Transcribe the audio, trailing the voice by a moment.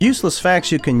Useless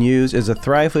Facts You Can Use is a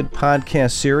Thrivehood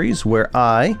podcast series where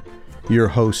I, your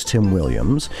host Tim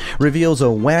Williams, reveals a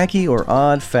wacky or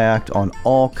odd fact on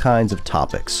all kinds of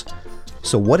topics.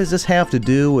 So what does this have to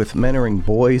do with mentoring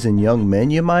boys and young men,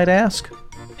 you might ask?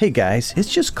 Hey guys,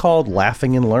 it's just called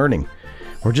laughing and learning.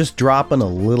 We're just dropping a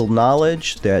little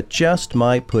knowledge that just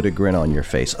might put a grin on your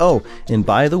face. Oh, and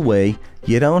by the way,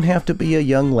 you don't have to be a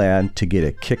young lad to get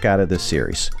a kick out of this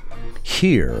series.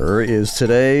 Here is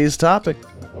today's topic.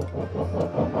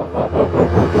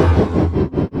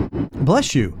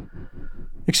 Bless you.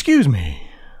 Excuse me.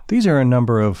 These are a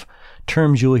number of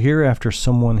terms you'll hear after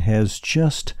someone has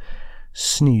just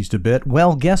sneezed a bit.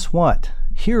 Well, guess what?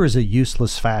 Here is a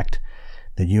useless fact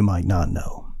that you might not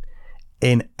know.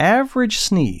 An average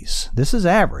sneeze, this is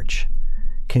average,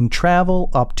 can travel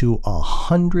up to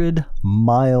 100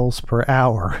 miles per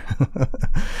hour.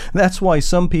 That's why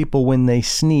some people, when they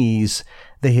sneeze,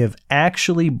 they have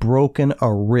actually broken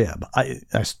a rib. I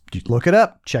look it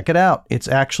up, check it out. It's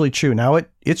actually true. Now,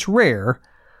 it's rare,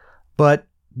 but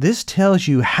this tells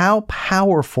you how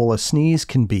powerful a sneeze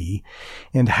can be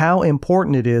and how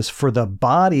important it is for the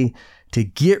body to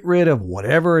get rid of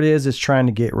whatever it is it's trying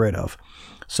to get rid of.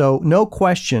 So no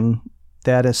question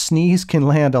that a sneeze can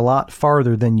land a lot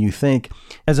farther than you think.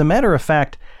 As a matter of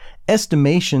fact,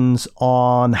 estimations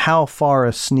on how far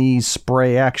a sneeze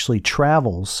spray actually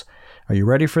travels, are you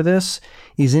ready for this?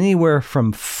 Is anywhere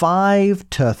from 5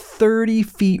 to 30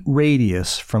 feet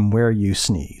radius from where you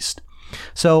sneezed.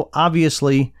 So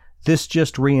obviously, this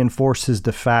just reinforces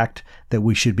the fact that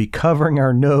we should be covering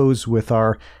our nose with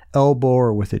our elbow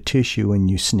or with a tissue when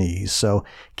you sneeze. So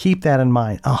keep that in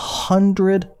mind.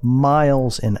 100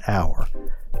 miles an hour.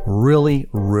 Really,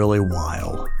 really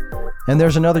wild. And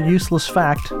there's another useless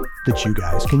fact that you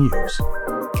guys can use.